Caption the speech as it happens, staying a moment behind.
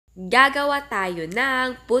Gagawa tayo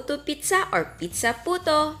ng puto pizza or pizza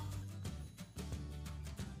puto.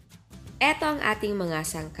 Ito ang ating mga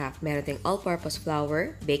sangkap. Meron tayong all-purpose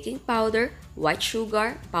flour, baking powder, white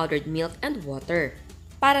sugar, powdered milk, and water.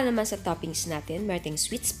 Para naman sa toppings natin, meron tayong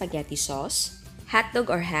sweet spaghetti sauce,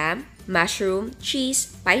 hotdog or ham, mushroom,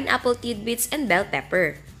 cheese, pineapple tidbits, and bell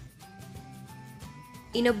pepper.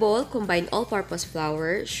 In a bowl, combine all-purpose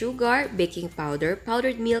flour, sugar, baking powder,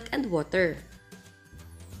 powdered milk, and water.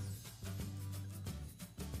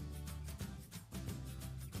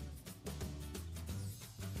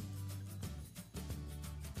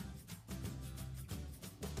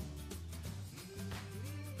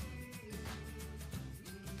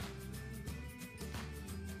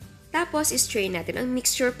 Tapos, strain natin ang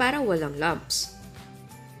mixture para walang lumps.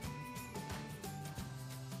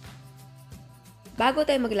 Bago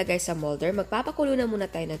tayo maglagay sa molder, magpapakulo na muna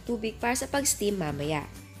tayo ng tubig para sa pag-steam mamaya.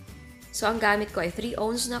 So, ang gamit ko ay 3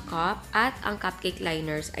 ounce na cup at ang cupcake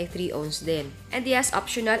liners ay 3 ounce din. And yes,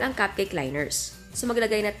 optional ang cupcake liners. So,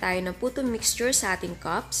 maglagay na tayo ng puto mixture sa ating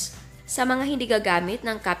cups. Sa mga hindi gagamit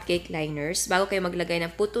ng cupcake liners, bago kayo maglagay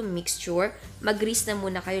ng puto mixture, mag-grease na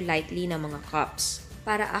muna kayo lightly ng mga cups.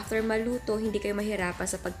 Para after maluto, hindi kayo mahirapan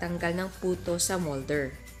sa pagtanggal ng puto sa molder.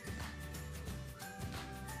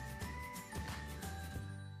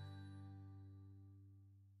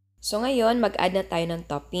 So ngayon, mag-add na tayo ng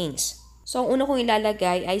toppings. So ang una kong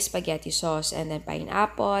ilalagay ay spaghetti sauce and then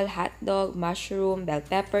pineapple, hotdog, mushroom, bell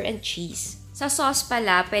pepper, and cheese. Sa sauce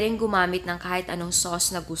pala, pwedeng gumamit ng kahit anong sauce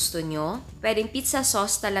na gusto nyo. Pwedeng pizza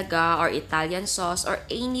sauce talaga or Italian sauce or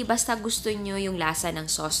any basta gusto nyo yung lasa ng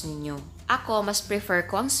sauce ninyo. Ako, mas prefer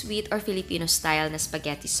ko ang sweet or Filipino style na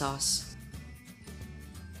spaghetti sauce.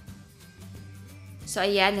 So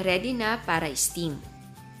ayan, ready na para steam.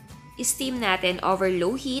 I-steam natin over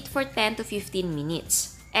low heat for 10 to 15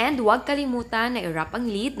 minutes. And huwag kalimutan na i-wrap ang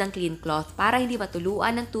lid ng clean cloth para hindi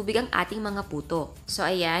matuluan ng tubig ang ating mga puto. So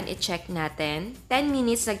ayan, i-check natin. 10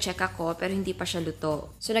 minutes nag-check ako pero hindi pa siya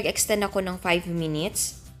luto. So nag-extend ako ng 5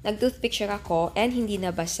 minutes. Nag-toothpick check ako and hindi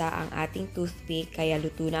nabasa ang ating toothpick kaya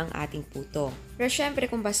luto na ang ating puto. Pero syempre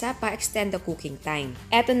kung basa pa, extend the cooking time.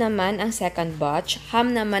 Eto naman ang second batch.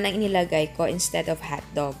 Ham naman ang inilagay ko instead of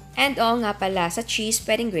hotdog. And oo nga pala, sa cheese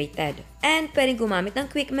pwedeng grated. And pwedeng gumamit ng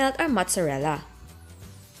quick melt or mozzarella.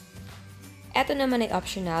 Eto naman ay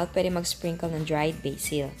optional, pwede mag-sprinkle ng dried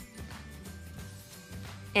basil.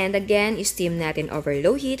 And again, steam natin over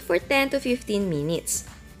low heat for 10 to 15 minutes.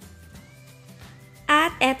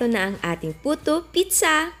 At eto na ang ating puto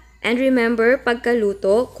pizza! And remember,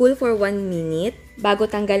 pagkaluto, cool for 1 minute bago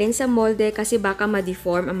tanggalin sa molde kasi baka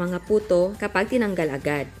ma-deform ang mga puto kapag tinanggal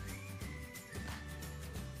agad.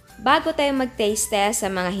 Bago tayo mag-taste test sa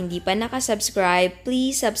mga hindi pa nakasubscribe,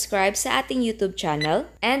 please subscribe sa ating YouTube channel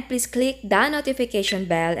and please click the notification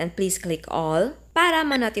bell and please click all para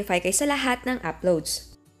ma-notify kayo sa lahat ng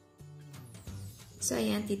uploads. So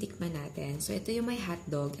ayan, titikman natin. So ito yung may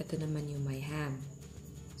hotdog, ito naman yung may ham.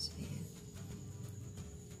 So ayan.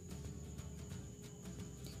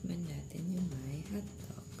 Tikman natin yung may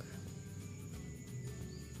hotdog.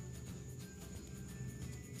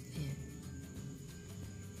 Ayan.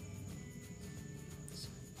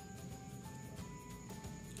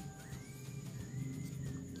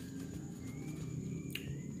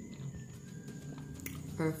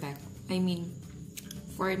 Perfect. I mean,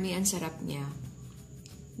 for me, ang sarap niya.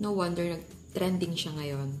 No wonder nag-trending siya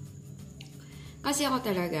ngayon. Kasi ako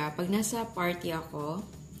talaga, pag nasa party ako,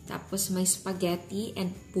 tapos may spaghetti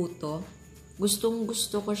and puto,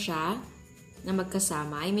 gustong-gusto ko siya na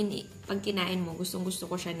magkasama. I mean, pag kinain mo, gustong-gusto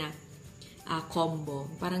ko siya na combo.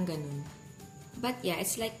 Parang ganun. But yeah,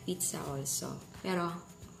 it's like pizza also. Pero,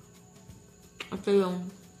 ito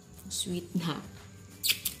yung sweet na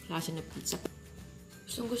klase na pizza.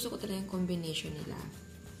 Gusto ko talaga yung combination nila.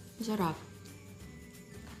 Masarap.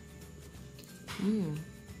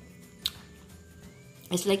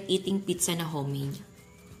 It's like eating pizza na homemade.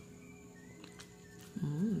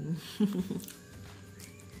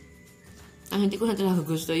 Ang hindi ko na talaga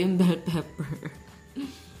gusto yung bell pepper.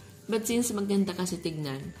 But since maganda kasi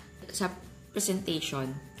tignan, sa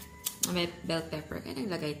presentation, may bell pepper, kaya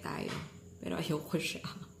naglagay tayo. Pero ayoko siya.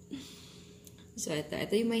 So, ito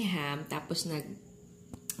yung may ham, tapos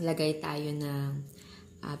naglagay tayo ng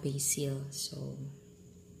basil. So,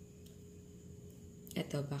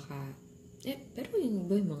 ito baka, pero yung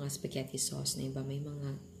iba yung mga spaghetti sauce na iba, may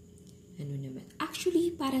mga, ano naman.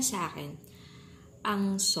 Actually, para sa akin,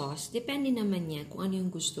 ang sauce, depende naman yan kung ano yung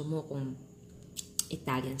gusto mo, kung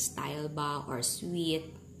Italian style ba, or sweet.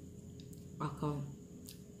 Ako,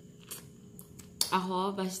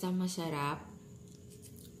 basta masarap,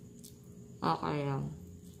 okay lang.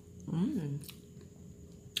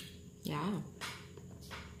 Yeah.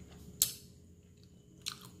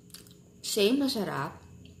 Same, masarap.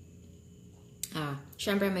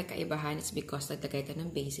 Syempre may kaibahan. It's because nagtagay ka ng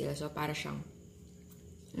basil. So, para siyang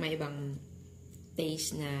may ibang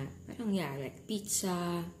taste na parang like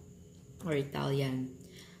pizza or Italian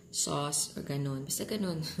sauce or ganun. Basta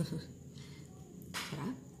ganun.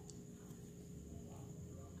 Sarap.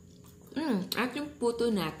 At yung puto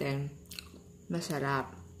natin,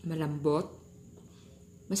 masarap. Malambot.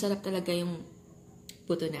 Masarap talaga yung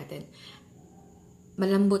puto natin.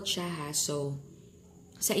 Malambot siya ha. So,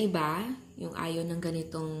 sa iba, yung ayaw ng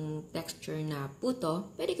ganitong texture na puto,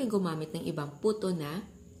 pwede kang gumamit ng ibang puto na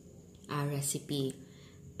recipe.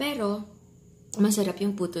 Pero, masarap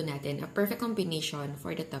yung puto natin. A perfect combination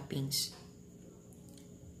for the toppings.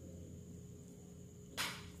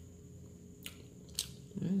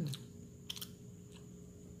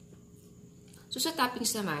 So, sa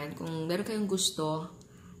toppings naman, kung meron kayong gusto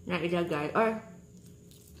na ilagay or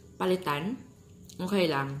palitan, okay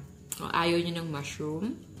lang. Kung ayaw nyo ng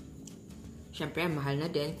mushroom, syempre, mahal na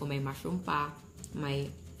din kung may mushroom pa, may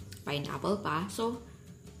pineapple pa. So,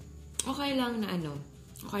 okay lang na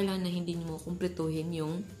okay lang na hindi nyo kumpletuhin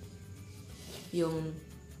yung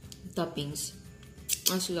toppings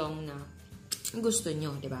as long na gusto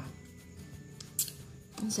nyo, di ba?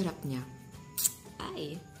 Ang sarap niya.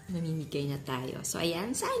 Ay, namimigay na tayo. So,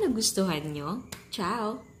 ayan, sana nagustuhan nyo.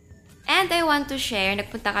 Ciao! And I want to share,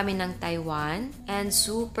 nagpunta kami ng Taiwan and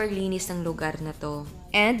super linis ng lugar na to.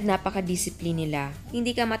 And napaka-discipline nila.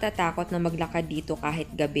 Hindi ka matatakot na maglakad dito kahit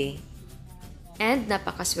gabi. And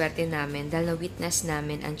napakaswerte namin dahil na-witness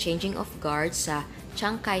namin ang changing of guards sa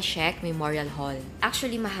Chiang Kai-shek Memorial Hall.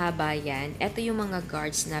 Actually, mahaba yan. Ito yung mga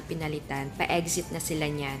guards na pinalitan. Pa-exit na sila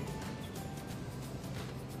niyan.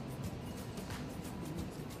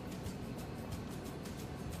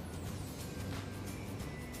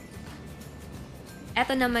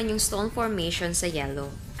 Ito naman yung stone formation sa yellow.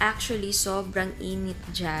 Actually, sobrang init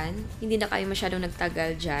dyan. Hindi na kayo masyadong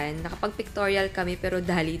nagtagal dyan. Nakapag-pictorial kami pero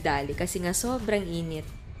dali-dali kasi nga sobrang init.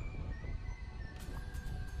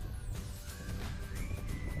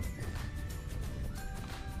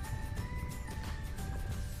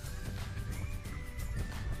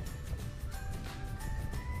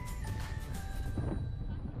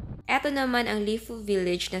 Ito naman ang Lifu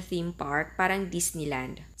Village na theme park, parang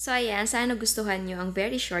Disneyland. So ayan, sana nagustuhan nyo ang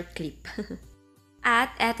very short clip.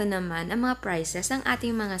 At eto naman ang mga prices ng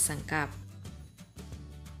ating mga sangkap.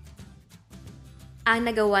 Ang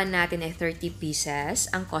nagawa natin ay 30 pieces,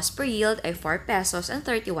 ang cost per yield ay 4 pesos and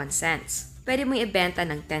 31 cents. Pwede mong ibenta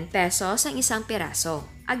ng 10 pesos ang isang piraso.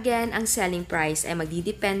 Again, ang selling price ay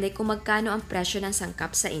magdidepende kung magkano ang presyo ng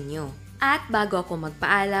sangkap sa inyo. At bago ako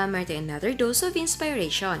magpaalam, meron tayong another dose of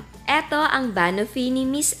inspiration. Ito ang banoffee ni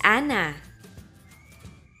Miss Anna.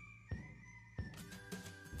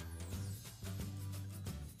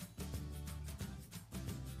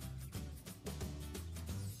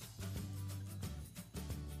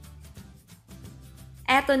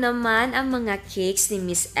 Ito naman ang mga cakes ni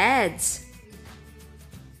Miss Eds.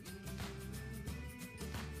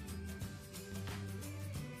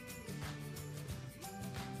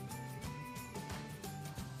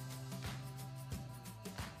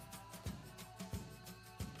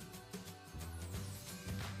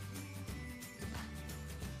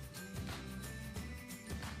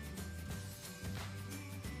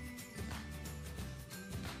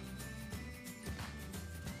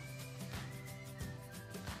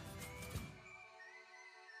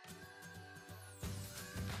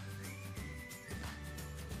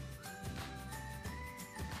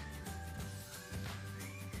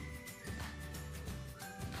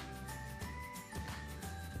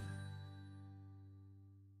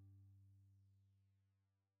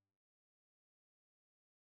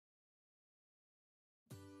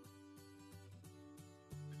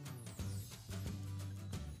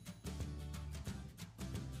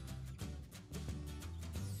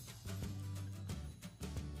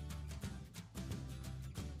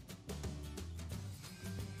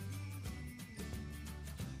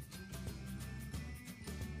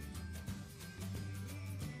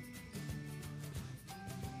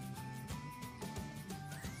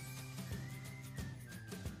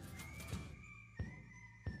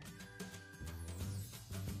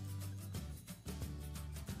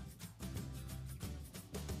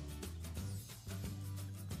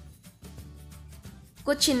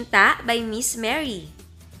 Kutsinta by Miss Mary.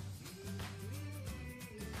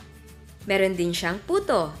 Meron din siyang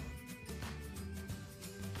puto.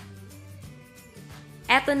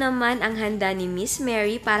 Ito naman ang handa ni Miss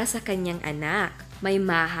Mary para sa kanyang anak. May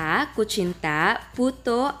maha, kutsinta,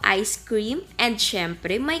 puto, ice cream, and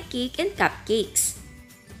syempre may cake and cupcakes.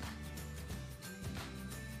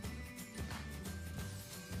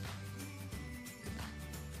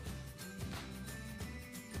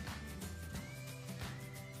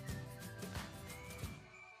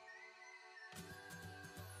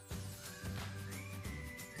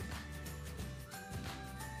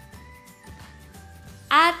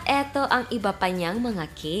 At eto ang iba pa niyang mga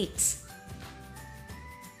cakes.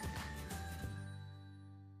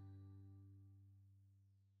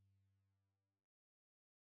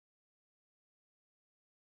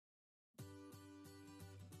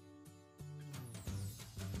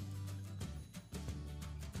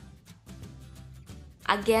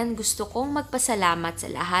 Again, gusto kong magpasalamat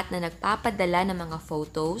sa lahat na nagpapadala ng mga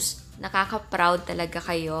photos. Nakaka-proud talaga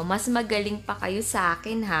kayo. Mas magaling pa kayo sa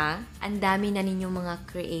akin, ha? Ang dami na ninyong mga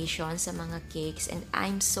creations sa mga cakes and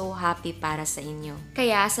I'm so happy para sa inyo.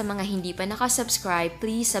 Kaya sa mga hindi pa nakasubscribe,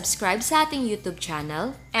 please subscribe sa ating YouTube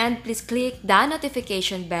channel and please click the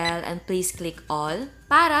notification bell and please click all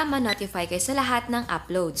para ma-notify kayo sa lahat ng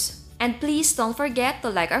uploads. And please don't forget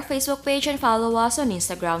to like our Facebook page and follow us on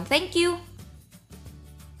Instagram. Thank you!